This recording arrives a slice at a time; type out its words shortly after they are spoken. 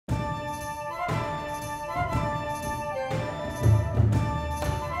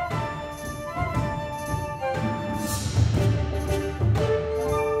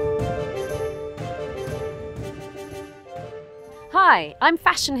Hi, I'm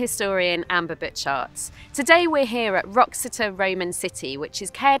fashion historian Amber Butchart. Today we're here at Wroxeter Roman City, which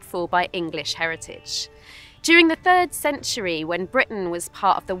is cared for by English heritage. During the 3rd century, when Britain was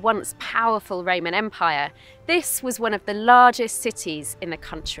part of the once powerful Roman Empire, this was one of the largest cities in the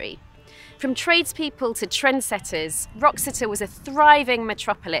country. From tradespeople to trendsetters, Wroxeter was a thriving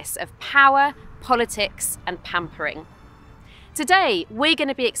metropolis of power, politics and pampering. Today, we're going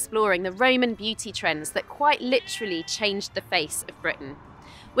to be exploring the Roman beauty trends that quite literally changed the face of Britain.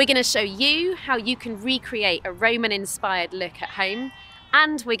 We're going to show you how you can recreate a Roman-inspired look at home,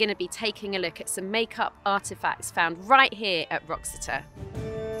 and we're going to be taking a look at some makeup artefacts found right here at Wroxeter.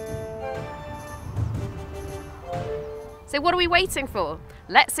 So what are we waiting for?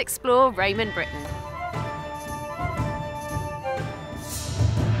 Let's explore Roman Britain.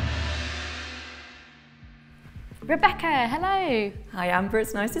 Rebecca, hello. Hi Amber,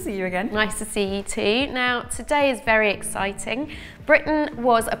 it's nice to see you again. Nice to see you too. Now, today is very exciting. Britain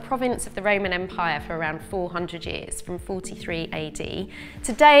was a province of the Roman Empire for around 400 years, from 43 AD.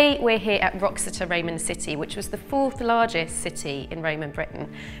 Today, we're here at Wroxeter Roman City, which was the 4th largest city in Roman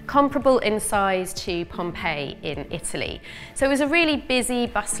Britain, comparable in size to Pompeii in Italy. So it was a really busy,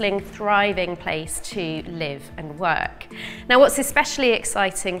 bustling, thriving place to live and work. Now, what's especially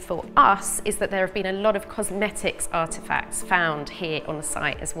exciting for us is that there have been a lot of cosmetics artefacts found here on the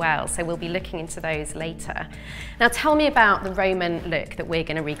site as well, so we'll be looking into those later. Now tell me about the Roman look that we're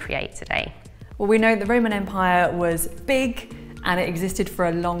going to recreate today. Well, we know the Roman Empire was big and it existed for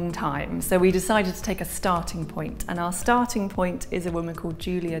a long time, so we decided to take a starting point, and our starting point is a woman called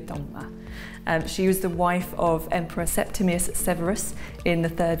Julia Domna. She was the wife of Emperor Septimius Severus in the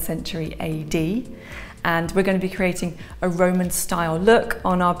 3rd century AD, and we're going to be creating a Roman style look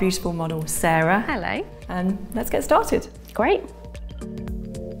on our beautiful model Sarah. Hello. And let's get started. Great.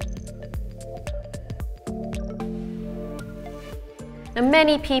 Now,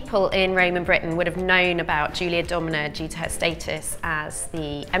 many people in Roman Britain would have known about Julia Domna due to her status as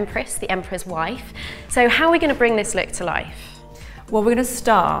the empress, the emperor's wife. So how are we going to bring this look to life? Well, we're going to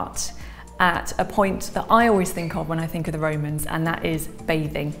start at a point that I always think of when I think of the Romans, and that is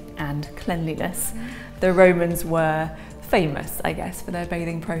bathing and cleanliness. The Romans were famous, I guess, for their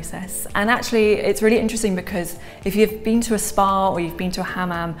bathing process. And actually, it's really interesting because if you've been to a spa or you've been to a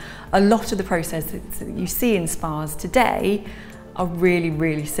hammam, a lot of the processes that you see in spas today are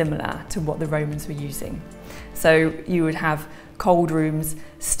really similar to what the Romans were using. So you would have cold rooms,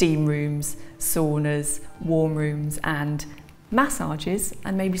 steam rooms, saunas, warm rooms, and massages,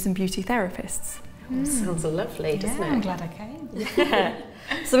 and maybe some beauty therapists. Sounds lovely, doesn't it? I'm glad I came. Yeah.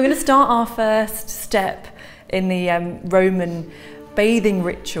 So we're going to start our first step in the Roman bathing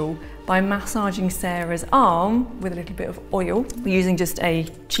ritual by massaging Sarah's arm with a little bit of oil. We're using just a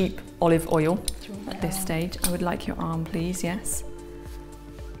cheap olive oil at this stage. I would like your arm, please, yes.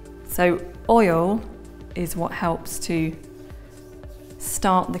 So oil is what helps to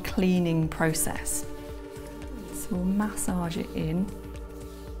start the cleaning process. So we'll massage it in.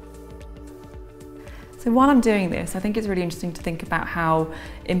 So while I'm doing this, I think it's really interesting to think about how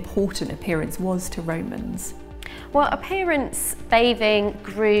important appearance was to Romans. Well, appearance, bathing,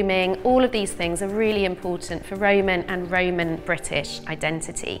 grooming, all of these things are really important for Roman and Roman British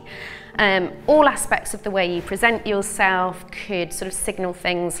identity. All aspects of the way you present yourself could sort of signal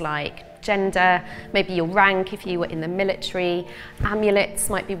things like gender, maybe your rank if you were in the military, amulets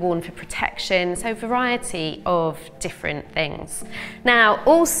might be worn for protection, so a variety of different things. Now,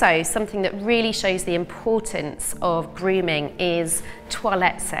 also something that really shows the importance of grooming is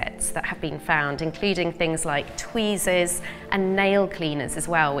toilette sets that have been found, including things like tweezers and nail cleaners as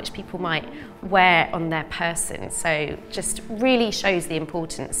well, which people might wear on their person. So just really shows the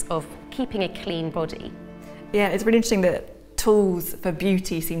importance of keeping a clean body. Yeah, it's really interesting that tools for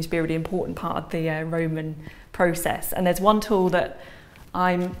beauty seem to be a really important part of the Roman process. And there's one tool that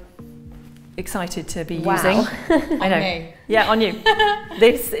I'm excited to be using. I know. Me. Yeah, on you.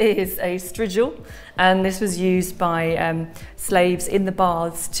 This is a strigil, and this was used by slaves in the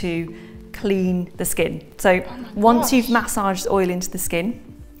baths to clean the skin. So once you've massaged oil into the skin,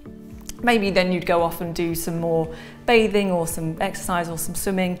 maybe then you'd go off and do some more bathing or some exercise or some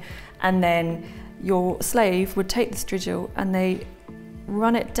swimming, and then your slave would take the strigil and they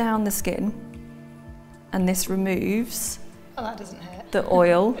run it down the skin, and this removes that doesn't hurt. the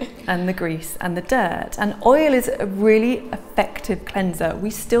oil and the grease and the dirt. And oil is a really effective cleanser. We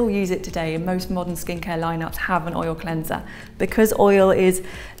still use it today, and most modern skincare lineups have an oil cleanser because oil is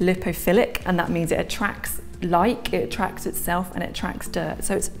lipophilic, and that means it attracts light, it attracts itself, and it attracts dirt.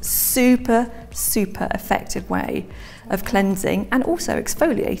 So it's a super effective way of cleansing and also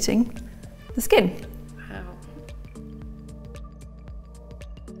exfoliating the skin. Wow.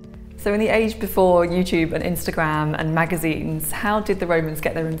 So in the age before YouTube and Instagram and magazines, how did the Romans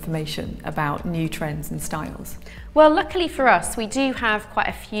get their information about new trends and styles? Well, luckily for us, we do have quite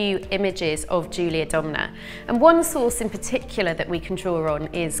a few images of Julia Domna. And one source in particular that we can draw on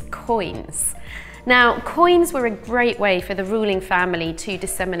is coins. Now, coins were a great way for the ruling family to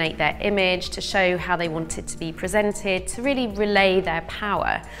disseminate their image, to show how they wanted to be presented, to really relay their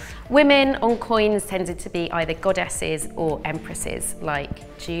power. Women on coins tended to be either goddesses or empresses,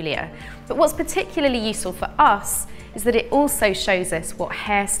 like Julia. But what's particularly useful for us is that it also shows us what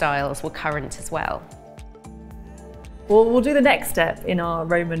hairstyles were current as well. Well, we'll do the next step in our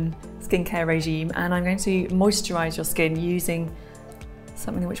Roman skincare regime, and I'm going to moisturise your skin using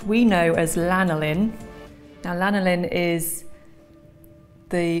something which we know as lanolin. Now, lanolin is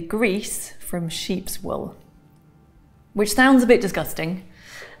the grease from sheep's wool, which sounds a bit disgusting,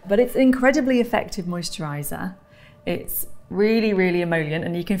 but it's an incredibly effective moisturiser. It's really, really emollient,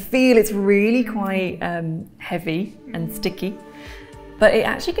 and you can feel it's really quite heavy and sticky, but it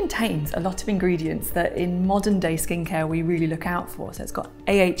actually contains a lot of ingredients that in modern day skincare we really look out for. So it's got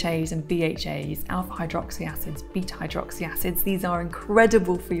AHAs and BHAs, alpha hydroxy acids, beta hydroxy acids. These are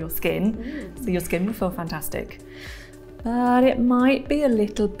incredible for your skin, so your skin will feel fantastic. But it might be a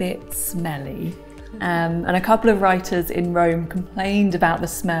little bit smelly. And a couple of writers in Rome complained about the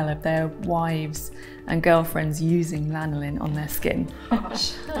smell of their wives and girlfriends using lanolin on their skin.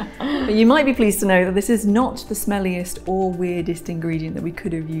 But you might be pleased to know that this is not the smelliest or weirdest ingredient that we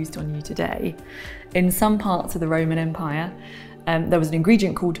could have used on you today. In some parts of the Roman Empire, there was an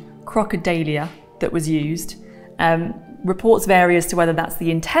ingredient called crocodilia that was used. Reports vary as to whether that's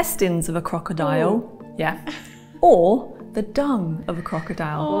the intestines of a crocodile, or the dung of a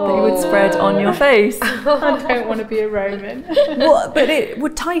crocodile that you would spread on your face. I don't want to be a Roman. What? But it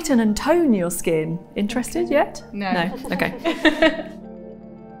would tighten and tone your skin. Interested yet? No. No? Okay.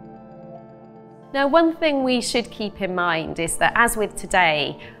 Now, one thing we should keep in mind is that, as with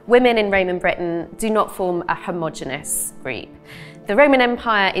today, women in Roman Britain do not form a homogenous group. The Roman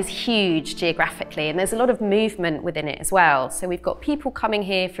Empire is huge geographically, and there's a lot of movement within it as well. So we've got people coming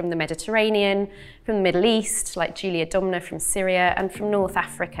here from the Mediterranean, from the Middle East, like Julia Domna from Syria, and from North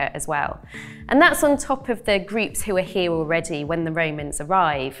Africa as well. And that's on top of the groups who are here already when the Romans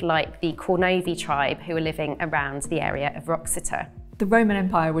arrive, like the Cornovi tribe who are living around the area of Wroxeter. The Roman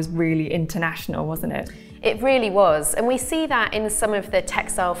Empire was really international, wasn't it? It really was, and we see that in some of the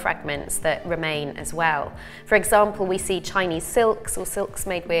textile fragments that remain as well. For example, we see Chinese silks or silks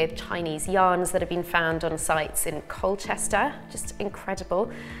made with Chinese yarns that have been found on sites in Colchester, just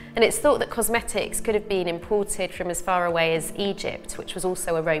incredible. And it's thought that cosmetics could have been imported from as far away as Egypt, which was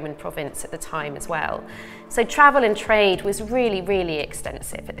also a Roman province at the time as well. So travel and trade was really, really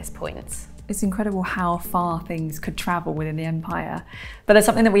extensive at this point. It's incredible how far things could travel within the empire. But there's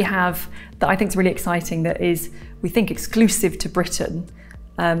something that we have that I think is really exciting that is, we think, exclusive to Britain.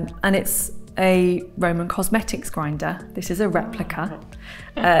 And it's a Roman cosmetics grinder. This is a replica.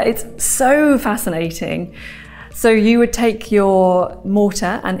 It's so fascinating. So you would take your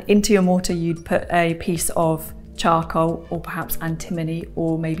mortar, and into your mortar you'd put a piece of charcoal or perhaps antimony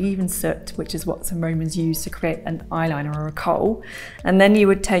or maybe even soot, which is what some Romans used to create an eyeliner or a kohl. And then you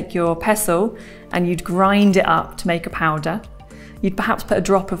would take your pestle and you'd grind it up to make a powder. You'd perhaps put a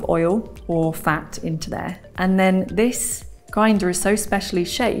drop of oil or fat into there. And then this grinder is so specially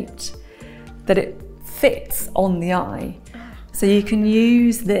shaped that it fits on the eye. So you can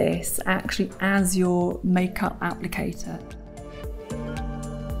use this actually as your makeup applicator.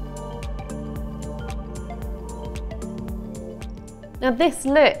 Now, this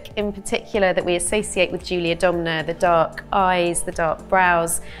look in particular that we associate with Julia Domna, the dark eyes, the dark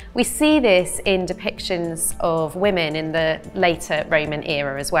brows, we see this in depictions of women in the later Roman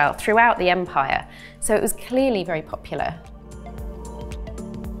era as well, throughout the empire. So it was clearly very popular.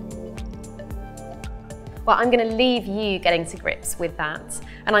 Well, I'm going to leave you getting to grips with that,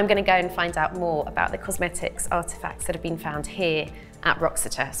 and I'm going to go and find out more about the cosmetics artefacts that have been found here at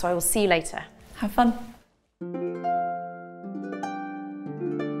Wroxeter. So I will see you later. Have fun.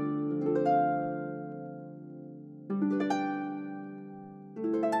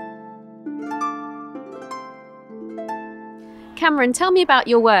 Cameron, tell me about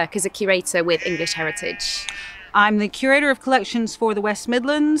your work as a curator with English Heritage. I'm the curator of collections for the West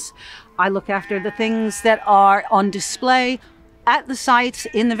Midlands. I look after the things that are on display at the sites,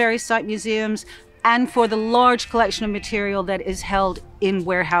 in the various site museums, and for the large collection of material that is held in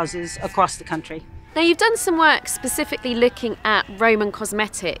warehouses across the country. Now, you've done some work specifically looking at Roman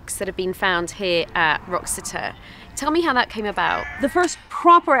cosmetics that have been found here at Wroxeter. Tell me how that came about. The first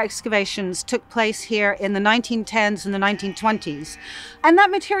proper excavations took place here in the 1910s and the 1920s. And that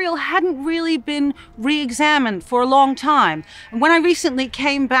material hadn't really been re-examined for a long time. And when I recently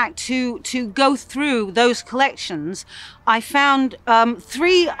came back to go through those collections, I found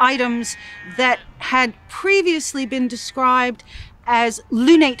 3 items that had previously been described as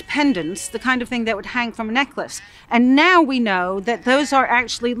lunate pendants, the kind of thing that would hang from a necklace. And now we know that those are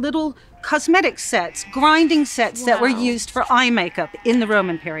actually little cosmetic sets, grinding sets that were used for eye makeup in the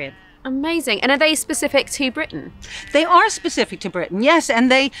Roman period. Amazing. And are they specific to Britain? They are specific to Britain, yes,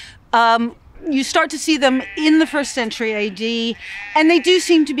 and they you start to see them in the 1st century AD, and they do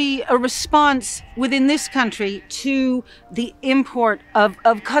seem to be a response within this country to the import of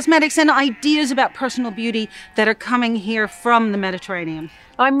cosmetics and ideas about personal beauty that are coming here from the Mediterranean.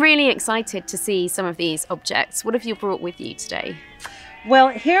 I'm really excited to see some of these objects. What have you brought with you today? Well,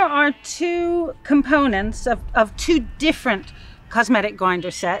 here are 2 components of 2 different cosmetic grinder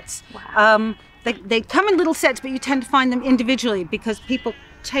sets. Wow. They come in little sets, but you tend to find them individually because people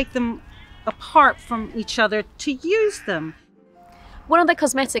take them apart from each other to use them. What other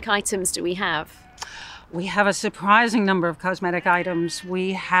cosmetic items do we have? We have a surprising number of cosmetic items.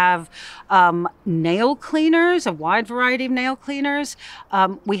 We have nail cleaners, a wide variety of nail cleaners.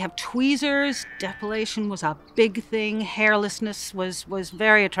 We have tweezers. Depilation was a big thing. Hairlessness was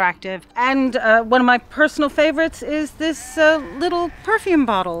very attractive. And one of my personal favorites is this little perfume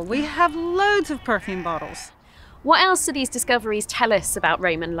bottle. We have loads of perfume bottles. What else do these discoveries tell us about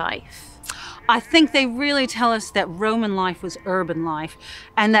Roman life? I think they really tell us that Roman life was urban life,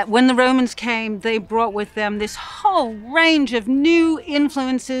 and that when the Romans came, they brought with them this whole range of new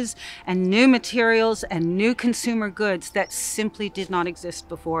influences and new materials and new consumer goods that simply did not exist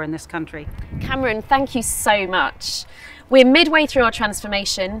before in this country. Cameron, thank you so much. We're midway through our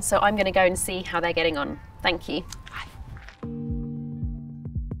transformation, so I'm going to go and see how they're getting on. Thank you.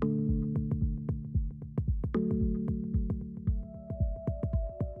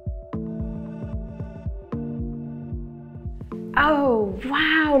 Oh,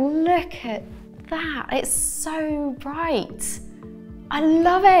 wow, look at that. It's so bright. I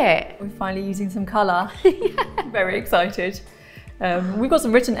love it. We're finally using some colour. Yeah. Very excited. We've got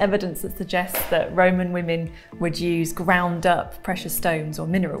some written evidence that suggests that Roman women would use ground up precious stones or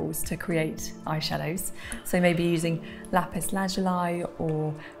minerals to create eyeshadows. So maybe using lapis lazuli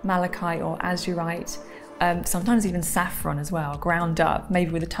or malachite or azurite. Sometimes even saffron as well, ground up,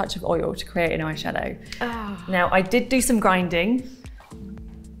 maybe with a touch of oil to create an eyeshadow. Oh. Now, I did do some grinding.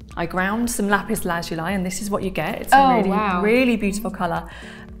 I ground some lapis lazuli, and this is what you get. It's a really beautiful colour.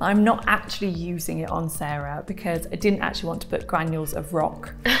 I'm not actually using it on Sarah because I didn't actually want to put granules of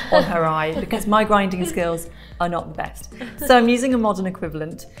rock on her eye because my grinding skills are not the best. So I'm using a modern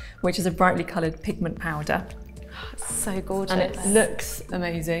equivalent, which is a brightly coloured pigment powder. It's so gorgeous. And it looks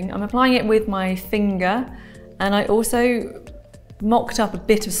amazing. I'm applying it with my finger, and I also mocked up a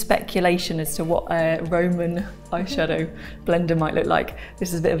bit of speculation as to what a Roman eyeshadow blender might look like.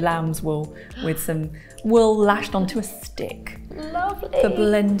 This is a bit of lamb's wool with some wool lashed onto a stick. Lovely. For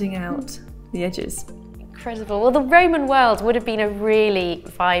blending out the edges. Incredible. Well, the Roman world would have been a really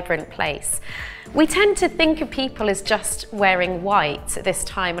vibrant place. We tend to think of people as just wearing white at this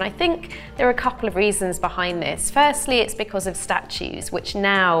time, and I think there are a couple of reasons behind this. Firstly, it's because of statues, which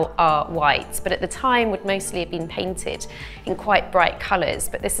now are white, but at the time would mostly have been painted in quite bright colours,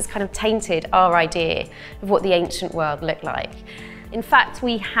 but this has kind of tainted our idea of what the ancient world looked like. In fact,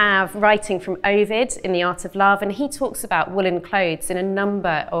 we have writing from Ovid in The Art of Love, and he talks about woolen clothes in a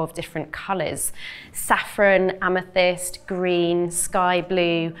number of different colours. Saffron, amethyst, green, sky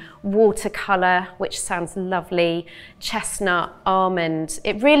blue, watercolour, which sounds lovely, chestnut, almond.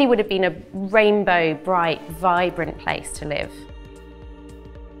 It really would have been a rainbow, bright, vibrant place to live.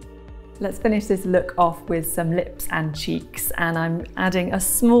 Let's finish this look off with some lips and cheeks, and I'm adding a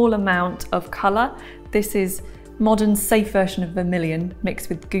small amount of colour. This is modern safe version of vermilion mixed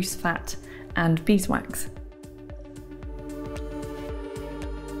with goose fat and beeswax.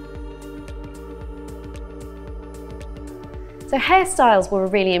 So hairstyles were a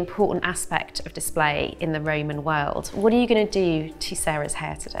really important aspect of display in the Roman world. What are you going to do to Sarah's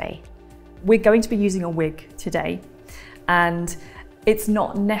hair today? We're going to be using a wig today, and it's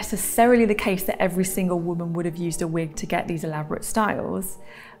not necessarily the case that every single woman would have used a wig to get these elaborate styles.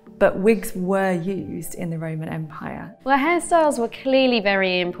 but wigs were used in the Roman Empire. Well, hairstyles were clearly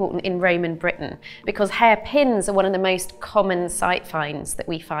very important in Roman Britain because hairpins are one of the most common sight finds that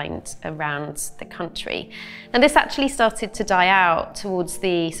we find around the country. And this actually started to die out towards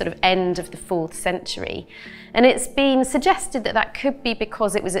the sort of end of the 4th century. And it's been suggested that that could be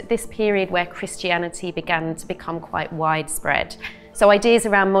because it was at this period where Christianity began to become quite widespread. So ideas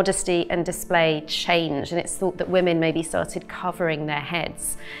around modesty and display changed, and it's thought that women maybe started covering their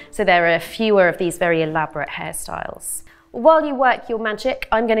heads. So there are fewer of these very elaborate hairstyles. While you work your magic,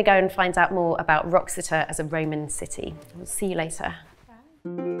 I'm going to go and find out more about Wroxeter as a Roman city. We'll see you later.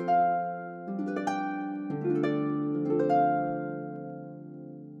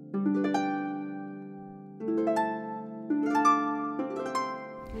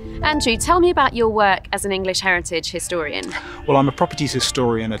 Andrew, tell me about your work as an English heritage historian. Well, I'm a properties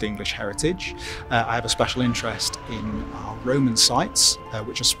historian at English Heritage. I have a special interest in our Roman sites,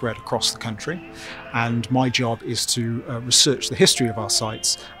 which are spread across the country. And my job is to research the history of our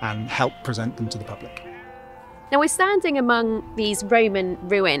sites and help present them to the public. Now, we're standing among these Roman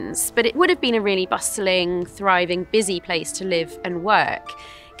ruins, but it would have been a really bustling, thriving, busy place to live and work.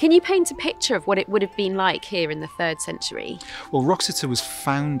 Can you paint a picture of what it would have been like here in the 3rd century? Well, Wroxeter was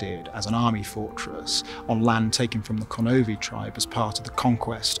founded as an army fortress on land taken from the Cornovi tribe as part of the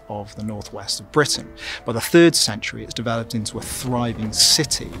conquest of the northwest of Britain. By the 3rd century, it's developed into a thriving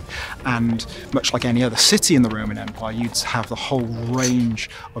city. And much like any other city in the Roman Empire, you'd have the whole range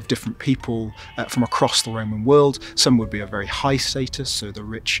of different people from across the Roman world. Some would be of very high status, so the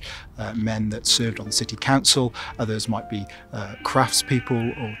rich men that served on the city council. Others might be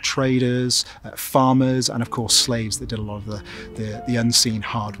craftspeople or traders, farmers, and of course slaves that did a lot of the unseen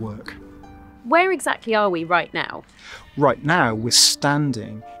hard work. Where exactly are we right now? Right now we're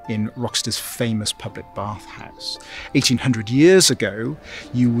standing in Wroxeter's famous public bathhouse. 1800 years ago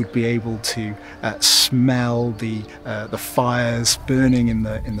you would be able to smell the fires burning in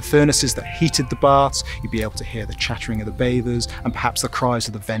the furnaces that heated the baths. You'd be able to hear the chattering of the bathers and perhaps the cries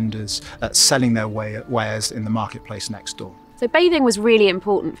of the vendors selling their wares in the marketplace next door. So bathing was really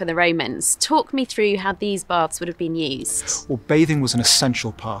important for the Romans. Talk me through how these baths would have been used. Well, bathing was an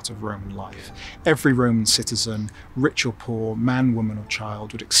essential part of Roman life. Every Roman citizen, rich or poor, man, woman or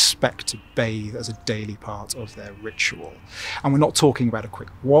child, would expect to bathe as a daily part of their ritual. And we're not talking about a quick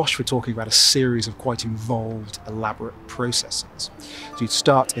wash, we're talking about a series of quite involved, elaborate processes. So you'd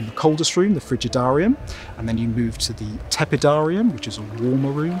start in the coldest room, the frigidarium, and then you move to the tepidarium, which is a warmer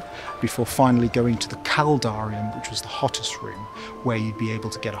room, before finally going to the caldarium, which was the hottest room, where you'd be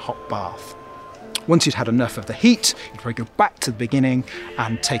able to get a hot bath. Once you'd had enough of the heat, you'd probably go back to the beginning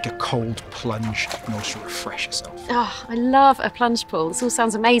and take a cold plunge in order to refresh yourself. Oh, I love a plunge pool. This all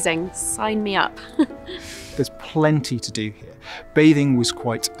sounds amazing. Sign me up. There's plenty to do here. Bathing was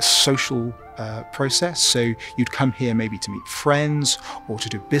quite a social process, so you'd come here maybe to meet friends or to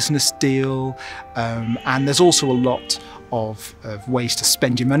do a business deal, and there's also a lot of ways to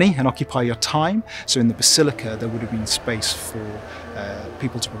spend your money and occupy your time. So in the basilica there would have been space for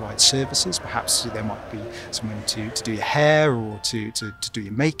people to provide services. Perhaps there might be someone to do your hair or to do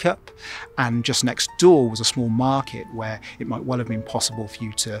your makeup, and just next door was a small market where it might well have been possible for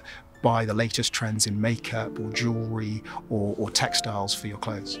you to buy the latest trends in makeup or jewellery or textiles for your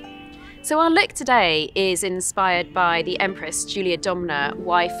clothes. So our look today is inspired by the Empress Julia Domna,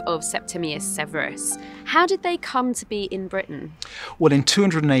 wife of Septimius Severus. How did they come to be in Britain? Well, in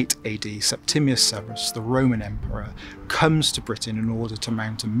 208 AD, Septimius Severus, the Roman emperor, comes to Britain in order to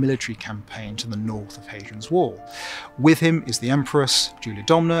mount a military campaign to the north of Hadrian's Wall. With him is the Empress Julia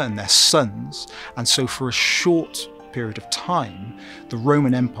Domna and their sons, and so for a short period of time, the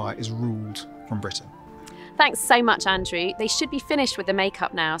Roman Empire is ruled from Britain. Thanks so much, Andrew. They should be finished with the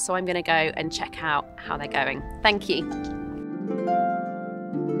makeup now, so I'm going to go and check out how they're going. Thank you.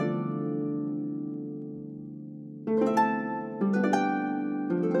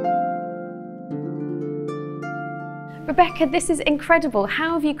 Rebecca, this is incredible.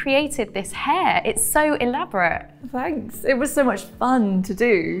 How have you created this hair? It's so elaborate. Thanks. It was so much fun to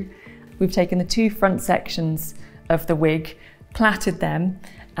do. We've taken the two front sections of the wig, plaited them,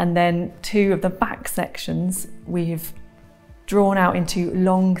 and then two of the back sections we've drawn out into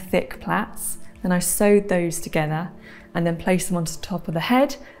long, thick plaits. Then I sewed those together and then placed them onto the top of the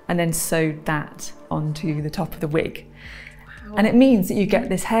head and then sewed that onto the top of the wig. Wow. And it means that you get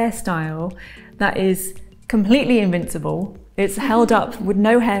this hairstyle that is completely invincible. It's held up with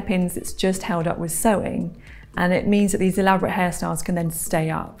no hairpins, it's just held up with sewing. And it means that these elaborate hairstyles can then stay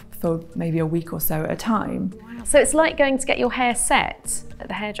up for maybe a week or so at a time. Wow. So it's like going to get your hair set at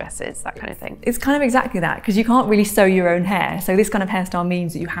the hairdressers, that kind of thing. It's kind of exactly that, because you can't really sew your own hair. So this kind of hairstyle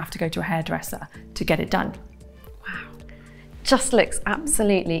means that you have to go to a hairdresser to get it done. Wow. Just looks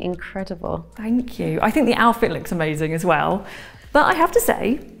absolutely incredible. Thank you. I think the outfit looks amazing as well. But I have to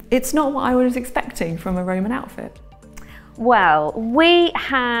say, it's not what I was expecting from a Roman outfit. Well, we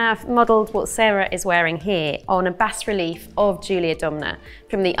have modelled what Sarah is wearing here on a bas-relief of Julia Domna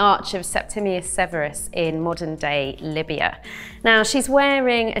from the Arch of Septimius Severus in modern-day Libya. Now, she's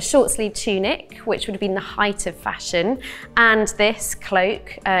wearing a short-sleeved tunic, which would have been the height of fashion, and this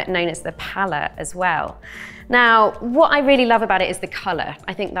cloak, known as the palla, as well. Now, what I really love about it is the colour.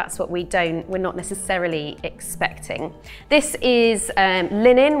 I think that's what we're not necessarily expecting. This is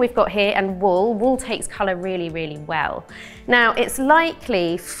linen we've got here and wool. Wool takes colour really, really well. Now, it's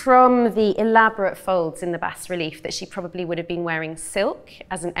likely from the elaborate folds in the bas-relief that she probably would have been wearing silk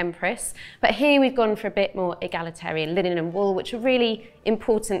as an empress, but here we've gone for a bit more egalitarian, linen and wool, which are really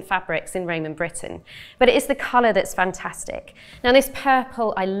important fabrics in Roman Britain. But it is the colour that's fantastic. Now, this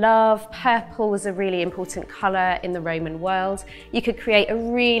purple I love. Purple was a really important colour in the Roman world. You could create a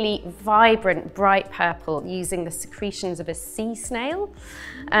really vibrant, bright purple using the secretions of a sea snail,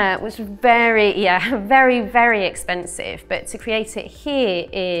 which was very, very expensive. But to create it here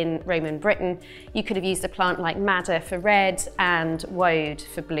in Roman Britain, you could have used a plant like madder for red and woad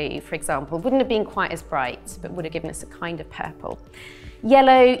for blue, for example. Wouldn't have been quite as bright, but would have given us a kind of purple.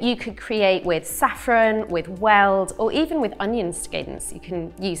 Yellow you could create with saffron, with weld, or even with onion skins you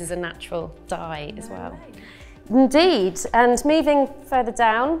can use as a natural dye as well. Indeed, and moving further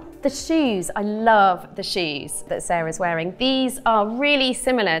down, the shoes. I love the shoes that Sarah's wearing. These are really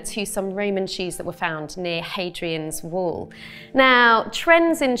similar to some Roman shoes that were found near Hadrian's Wall. Now,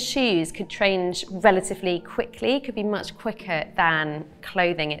 trends in shoes could change relatively quickly, could be much quicker than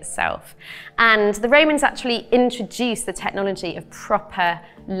clothing itself. And the Romans actually introduced the technology of proper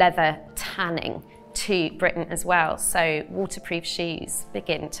leather tanning to Britain as well. So waterproof shoes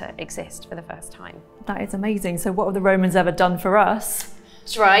begin to exist for the first time. That is amazing. So what have the Romans ever done for us?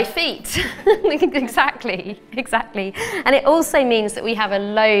 Dry feet. Exactly. And it also means that we have a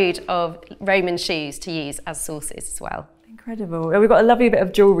load of Roman shoes to use as sources as well. Incredible. We've got a lovely bit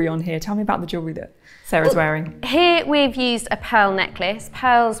of jewellery on here. Tell me about the jewellery that Sarah's wearing. Here we've used a pearl necklace.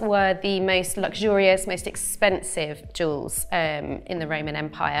 Pearls were the most luxurious, most expensive jewels in the Roman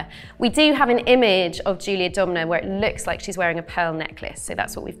Empire. We do have an image of Julia Domna where it looks like she's wearing a pearl necklace, so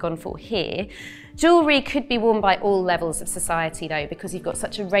that's what we've gone for here. Jewellery could be worn by all levels of society though, because you've got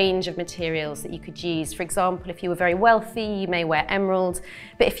such a range of materials that you could use. For example, if you were very wealthy, you may wear emerald,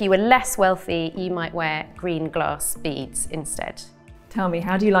 but if you were less wealthy, you might wear green glass beads instead. Tell me,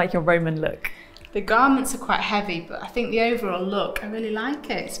 how do you like your Roman look? The garments are quite heavy, but I think the overall look, I really like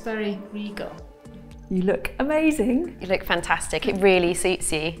it. It's very regal. You look amazing. You look fantastic. It really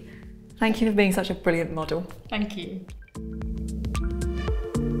suits you. Thank you for being such a brilliant model. Thank you.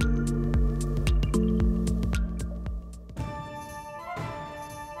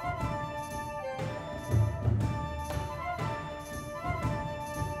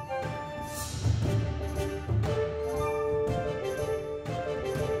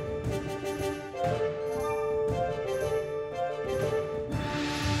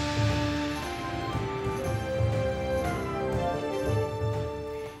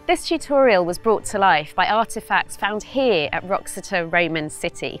 This tutorial was brought to life by artefacts found here at Wroxeter Roman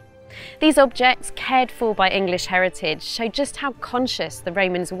City. These objects, cared for by English heritage, show just how conscious the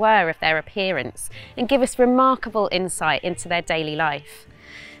Romans were of their appearance and give us remarkable insight into their daily life.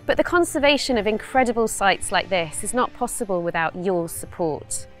 But the conservation of incredible sites like this is not possible without your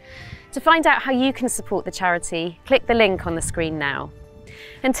support. To find out how you can support the charity, click the link on the screen now.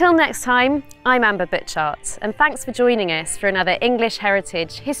 Until next time, I'm Butchart, and thanks for joining us for another English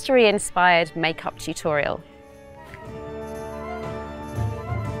Heritage history-inspired makeup tutorial.